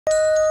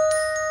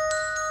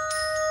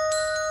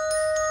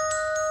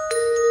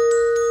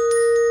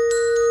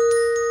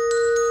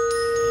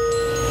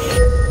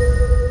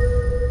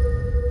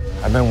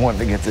I've been wanting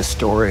to get this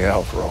story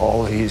out for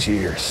all these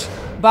years.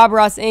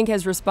 BobRossInc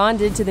has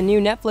responded to the new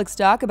Netflix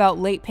doc about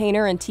late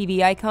painter and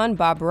TV icon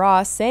Bob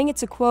Ross, saying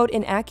it's a, quote,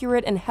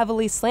 inaccurate and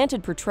heavily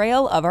slanted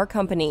portrayal of our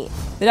company.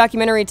 The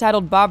documentary,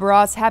 titled Bob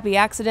Ross, Happy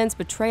Accidents,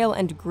 Betrayal,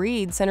 and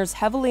Greed, centers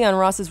heavily on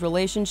Ross's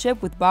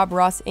relationship with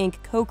BobRossInc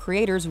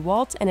co-creators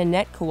Walt and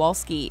Annette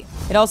Kowalski.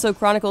 It also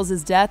chronicles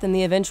his death and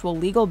the eventual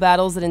legal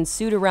battles that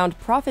ensued around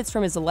profits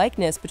from his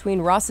likeness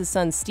between Ross's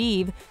son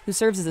Steve, who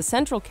serves as a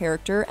central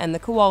character, and the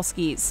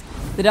Kowalskis.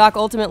 The doc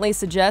ultimately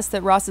suggests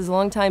that Ross's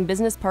longtime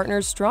business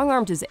partners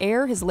strong-armed his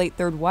heir, his late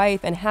third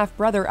wife, and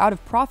half-brother out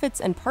of profits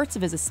and parts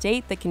of his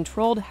estate that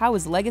controlled how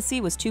his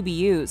legacy was to be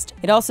used.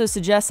 It also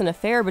suggests an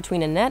affair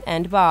between Annette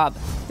and Bob.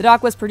 The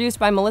doc was produced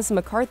by Melissa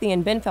McCarthy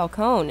and Ben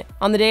Falcone.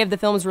 On the day of the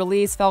film's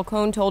release,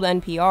 Falcone told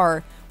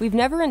NPR, "We've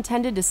never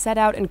intended to set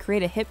out and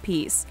create a hit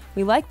piece.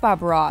 We like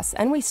Bob Ross,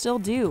 and we still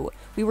do.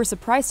 We were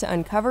surprised to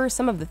uncover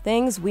some of the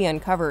things we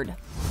uncovered."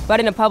 But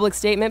in a public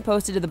statement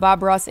posted to the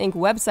BobRossInc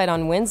website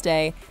on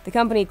Wednesday, the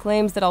company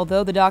claims that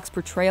although the doc's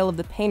portrayal of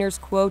the painter's,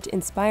 quote,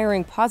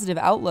 inspiring positive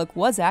outlook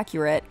was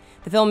accurate,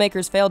 the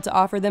filmmakers failed to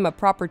offer them a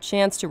proper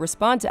chance to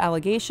respond to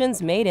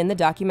allegations made in the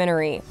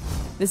documentary.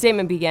 The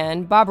statement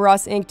began,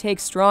 "BobRossInc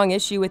takes strong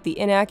issue with the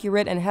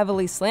inaccurate and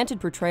heavily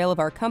slanted portrayal of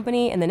our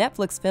company in the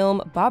Netflix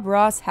film Bob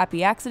Ross,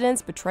 Happy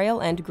Accidents,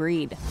 Betrayal, and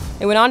Greed."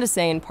 It went on to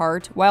say, in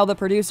part, while the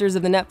producers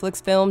of the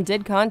Netflix film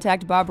did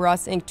contact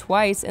BobRossInc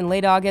twice in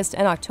late August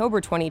and October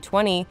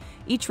 2020,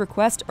 each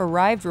request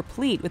arrived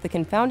replete with a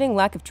confounding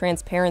lack of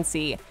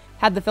transparency.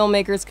 Had the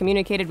filmmakers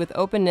communicated with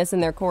openness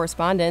in their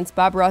correspondence,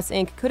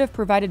 BobRossInc could have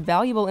provided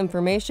valuable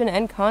information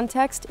and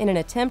context in an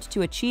attempt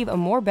to achieve a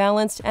more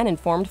balanced and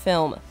informed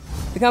film.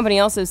 The company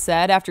also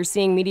said, after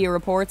seeing media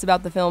reports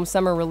about the film's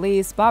summer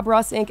release,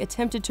 BobRossInc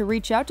attempted to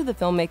reach out to the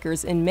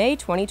filmmakers in May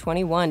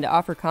 2021 to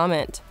offer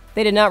comment.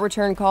 They did not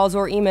return calls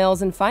or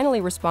emails and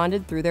finally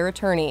responded through their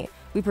attorney.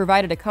 "We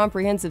provided a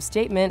comprehensive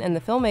statement and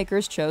the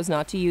filmmakers chose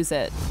not to use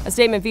it." A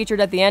statement featured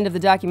at the end of the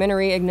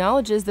documentary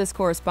acknowledges this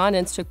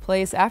correspondence took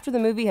place after the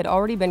movie had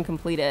already been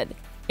completed.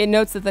 It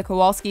notes that the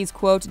Kowalskis,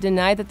 quote,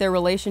 deny that their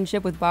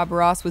relationship with Bob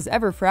Ross was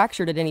ever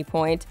fractured at any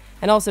point,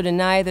 and also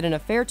deny that an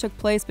affair took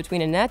place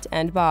between Annette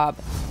and Bob.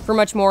 For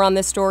much more on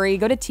this story,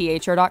 go to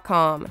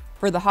THR.com.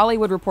 For the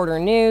Hollywood Reporter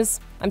News,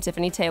 I'm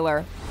Tiffany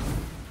Taylor.